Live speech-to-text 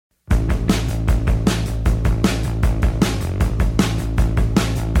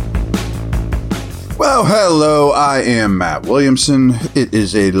Well, hello, I am Matt Williamson. It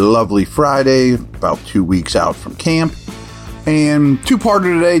is a lovely Friday, about 2 weeks out from camp. And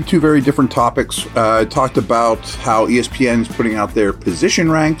two-parter today, two very different topics. I talked about how ESPN is putting out their position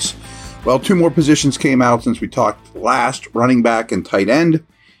ranks. Well, two more positions came out since we talked last, running back and tight end.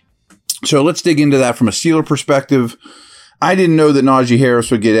 So let's dig into that from a Steeler perspective. I didn't know that Najee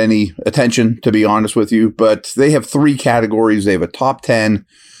Harris would get any attention, to be honest with you, but they have three categories. They have a top 10.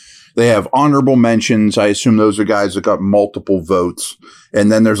 They have honorable mentions. I assume those are guys that got multiple votes.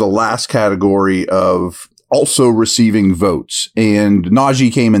 And then there's a last category of also receiving votes. And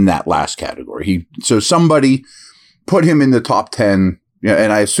Najee came in that last category. So somebody put him in the top 10.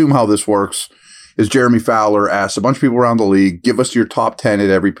 And I assume how this works is Jeremy Fowler asked a bunch of people around the league, give us your top 10 at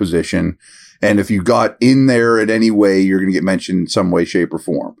every position. And if you got in there in any way, you're going to get mentioned in some way, shape, or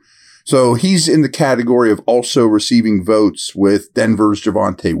form. So he's in the category of also receiving votes with Denver's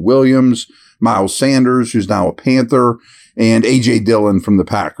Javonte Williams, Miles Sanders, who's now a Panther, and A.J. Dillon from the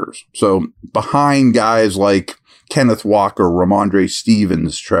Packers. So behind guys like Kenneth Walker, Ramondre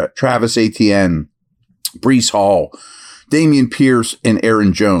Stevens, Travis Etienne, Breece Hall, Dameon Pierce, and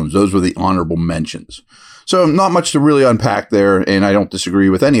Aaron Jones. Those were the honorable mentions. So not much to really unpack there, and I don't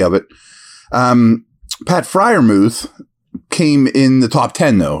disagree with any of it. Pat Freiermuth came in the top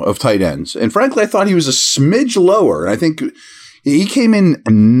 10, though, of tight ends. And frankly, I thought he was a smidge lower. I think he came in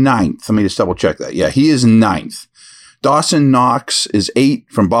ninth. Let me just double check that. Yeah, he is ninth. Dawson Knox is 8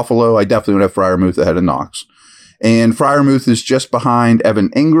 from Buffalo. I definitely would have Freiermuth ahead of Knox. And Freiermuth is just behind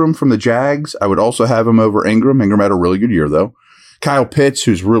Evan Ingram from the Jags. I would also have him over Ingram. Ingram had a really good year, though. Kyle Pitts,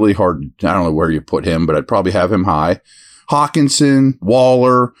 who's really hard. I don't know where you put him, but I'd probably have him high. Hawkinson,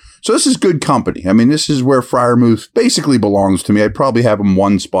 Waller. So this is good company. I mean, this is where Freiermuth basically belongs to me. I'd probably have him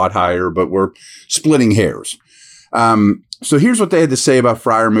one spot higher, but we're splitting hairs. So here's what they had to say about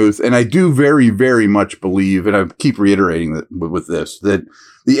Freiermuth. And I do very, very much believe, and I keep reiterating that with this, that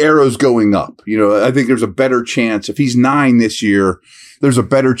the arrow's going up. You know, I think there's a better chance if he's 9 this year, there's a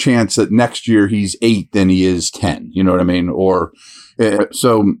better chance that next year he's 8 than he is 10. You know what I mean? Or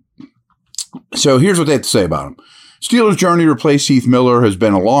so here's what they have to say about him. Steelers' journey to replace Heath Miller has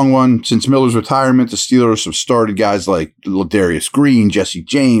been a long one. Since Miller's retirement, the Steelers have started guys like Ladarius Green, Jesse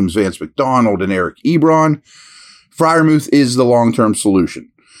James, Vance McDonald, and Eric Ebron. Freiermuth is the long-term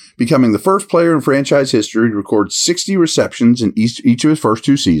solution, becoming the first player in franchise history to record 60 receptions in each of his first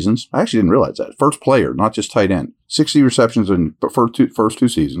 2 seasons. I actually didn't realize that. First player, not just tight end. 60 receptions in the first 2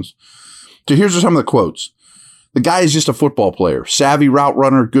 seasons. So here's some of the quotes. The guy is just a football player. Savvy route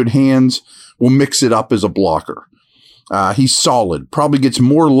runner, good hands, will mix it up as a blocker. He's solid, probably gets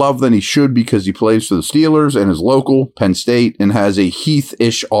more love than he should because he plays for the Steelers and is local, Penn State, and has a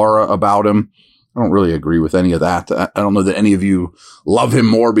Heath-ish aura about him. I don't really agree with any of that. I don't know that any of you love him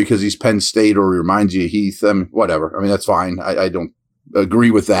more because he's Penn State or he reminds you of Heath. Whatever. I mean, that's fine. I don't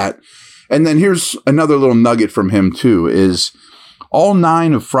agree with that. And then here's another little nugget from him, too, is all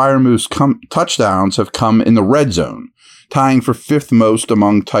 9 of Freiermuth's touchdowns have come in the red zone, tying for 5th most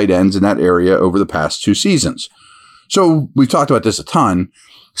among tight ends in that area over the past 2 seasons. So we've talked about this a ton.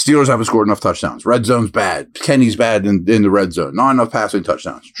 Steelers haven't scored enough touchdowns. Red zone's bad. Kenny's bad in the red zone. Not enough passing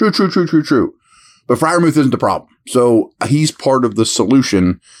touchdowns. True. But Freiermuth isn't the problem. So he's part of the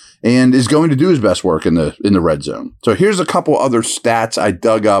solution and is going to do his best work in the red zone. So here's a couple other stats I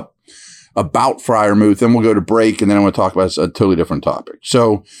dug up about Freiermuth. Then we'll go to break, and then I want to talk about a totally different topic.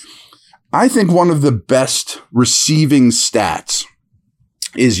 So I think one of the best receiving stats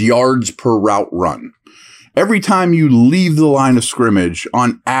is yards per route run. Every time you leave the line of scrimmage,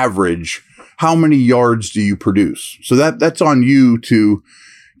 on average, how many yards do you produce? So that's on you to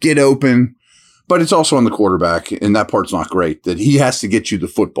get open, but it's also on the quarterback, and that part's not great, that he has to get you the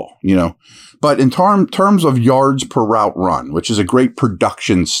football, you know. But in terms of yards per route run, which is a great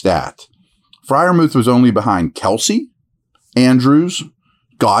production stat, Freiermuth was only behind Kelsey, Andrews,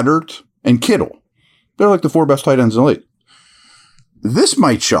 Goddard, and Kittle. They're like the 4 best tight ends in the league. This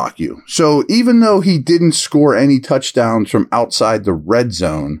might shock you. So even though he didn't score any touchdowns from outside the red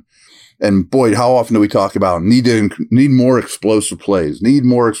zone, and boy, how often do we talk about need more explosive plays,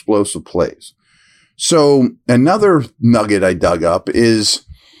 So another nugget I dug up is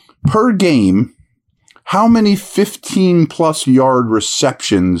per game, how many 15-plus yard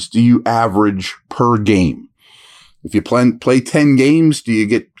receptions do you average per game? If you play 10 games, do you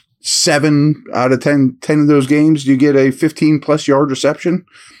get 7 out of 10 of those games, do you get a 15-plus yard reception?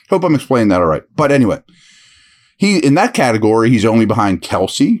 Hope I'm explaining that all right. But anyway, in that category, he's only behind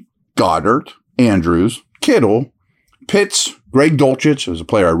Kelsey, Goddard, Andrews, Kittle, Pitts, Greg Dulcich is a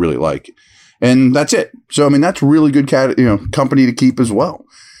player I really like. And that's it. So, I mean, that's really good company to keep as well.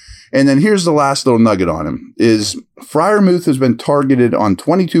 And then here's the last little nugget on him is Freiermuth has been targeted on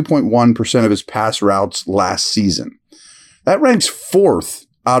 22.1% of his pass routes last season. That ranks 4th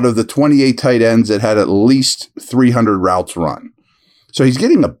out of the 28 tight ends that had at least 300 routes run. So he's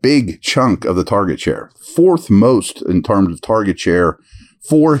getting a big chunk of the target share, 4th most in terms of target share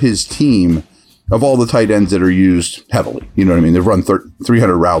for his team of all the tight ends that are used heavily. You know what I mean? They've run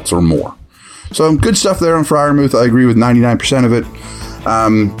 300 routes or more. So good stuff there on Freiermuth. I agree with 99% of it.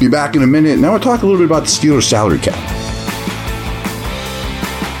 Be back in a minute. Now we'll talk a little bit about the Steelers salary cap.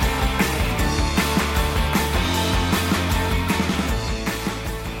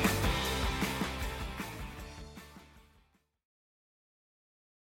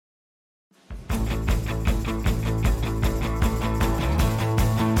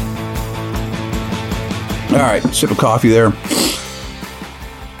 All right, sip of coffee there.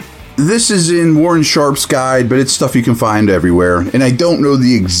 This is in Warren Sharp's guide, but it's stuff you can find everywhere. And I don't know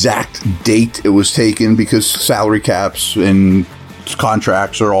the exact date it was taken because salary caps and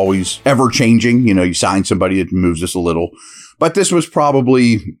contracts are always ever changing. You know, you sign somebody, it moves just a little. But this was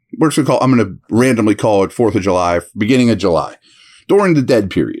probably, I'm going to randomly call it 4th of July, beginning of July, during the dead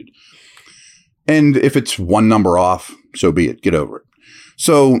period. And if it's one number off, so be it. Get over it.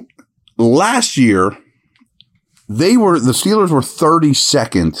 So last year, the Steelers were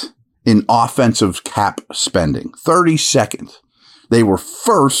 32nd in offensive cap spending. 32nd. They were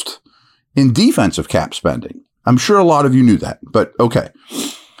 1st in defensive cap spending. I'm sure a lot of you knew that, but okay.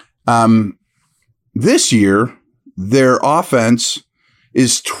 This year, their offense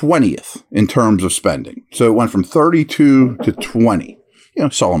is 20th in terms of spending. So it went from 32 to 20. You know,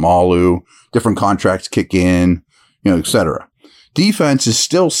 Salomalu, different contracts kick in, you know, et cetera. Defense is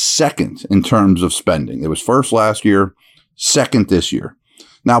still 2nd in terms of spending. It was 1st last year, 2nd this year.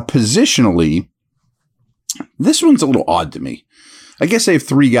 Now, positionally, this one's a little odd to me. I guess they have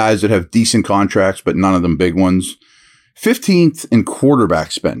 3 guys that have decent contracts, but none of them big ones. 15th in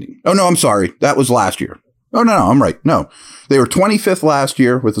quarterback spending. Oh, no, I'm sorry. That was last year. Oh, no, I'm right. No, they were 25th last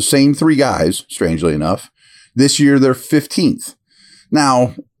year with the same 3 guys, strangely enough. This year, they're 15th.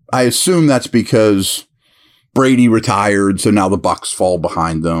 Now, I assume that's because Brady retired, so now the Bucs fall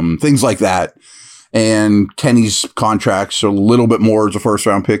behind them, things like that. And Kenny's contracts are a little bit more as a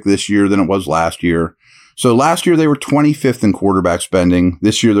first-round pick this year than it was last year. So last year they were 25th in quarterback spending.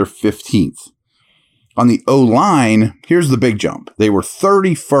 This year they're 15th. On the O-line, here's the big jump. They were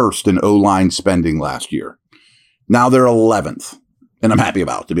 31st in O-line spending last year. Now they're 11th. And I'm happy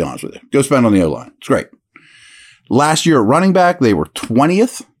about it, to be honest with you. Go spend on the O-line. It's great. Last year at running back, they were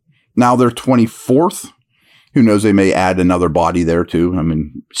 20th. Now they're 24th. Who knows? They may add another body there too. I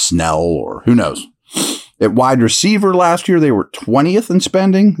mean, Snell or who knows. At wide receiver last year, they were 20th in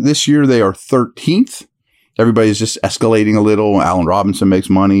spending. This year, they are 13th. Everybody's just escalating a little. Allen Robinson makes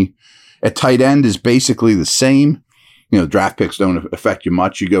money. At tight end is basically the same. You know, draft picks don't affect you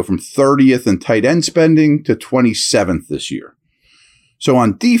much. You go from 30th in tight end spending to 27th this year. So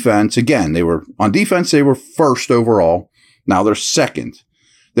on defense, again, they were 1st overall. Now they're 2nd.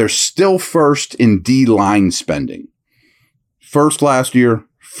 They're still 1st in D-line spending. 1st last year,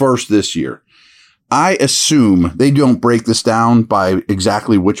 1st this year. I assume they don't break this down by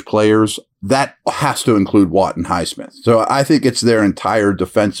exactly which players. That has to include Watt and Highsmith. So I think it's their entire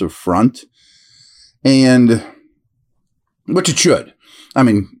defensive front, and which it should. I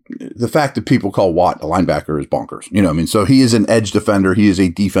mean, the fact that people call Watt a linebacker is bonkers. You know what I mean? So he is an edge defender. He is a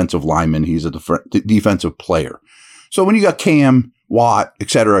defensive lineman. He's a defensive player. So when you got Cam, Watt, et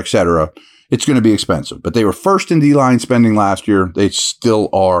cetera, it's going to be expensive. But they were 1st in D-line spending last year. They still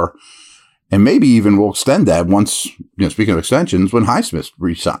are. And maybe even we'll extend that once, you know, speaking of extensions, when Highsmith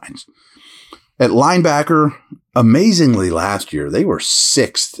resigns. At linebacker, amazingly last year, they were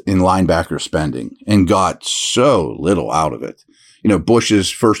 6th in linebacker spending and got so little out of it. You know, Bush's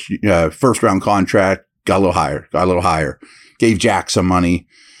first round contract got a little higher, gave Jack some money.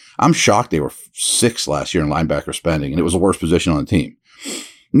 I'm shocked they were 6th last year in linebacker spending, and it was the worst position on the team.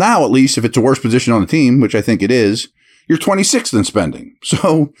 Now, at least, if it's the worst position on the team, which I think it is, you're 26th in spending.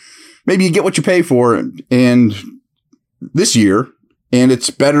 So maybe you get what you pay for, and this year, and it's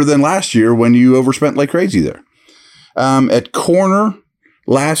better than last year when you overspent like crazy there. At corner,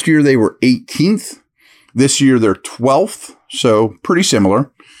 last year they were 18th. This year they're 12th, so pretty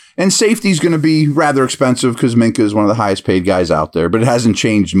similar. And safety is going to be rather expensive because Minka is one of the highest paid guys out there, but it hasn't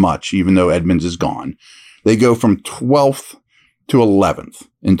changed much, even though Edmonds is gone. They go from 12th to 11th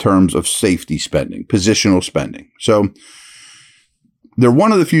in terms of safety spending, positional spending. So they're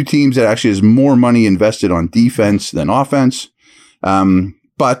one of the few teams that actually has more money invested on defense than offense.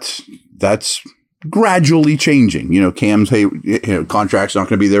 But that's gradually changing. Cam's, hey, contract's not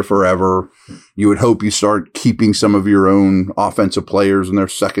going to be there forever. You would hope you start keeping some of your own offensive players in their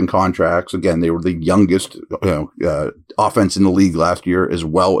second contracts. Again, they were the youngest offense in the league last year, as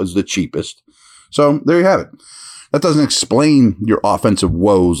well as the cheapest. So there you have it. That doesn't explain your offensive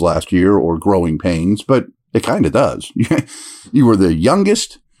woes last year or growing pains, but it kind of does. You were the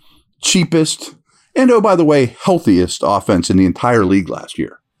youngest, cheapest, and, oh, by the way, healthiest offense in the entire league last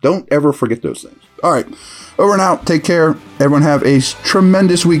year. Don't ever forget those things. All right, over and out. Take care. Everyone have a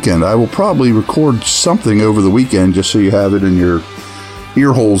tremendous weekend. I will probably record something over the weekend just so you have it in your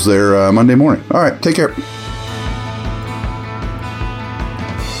ear holes there Monday morning. All right, take care.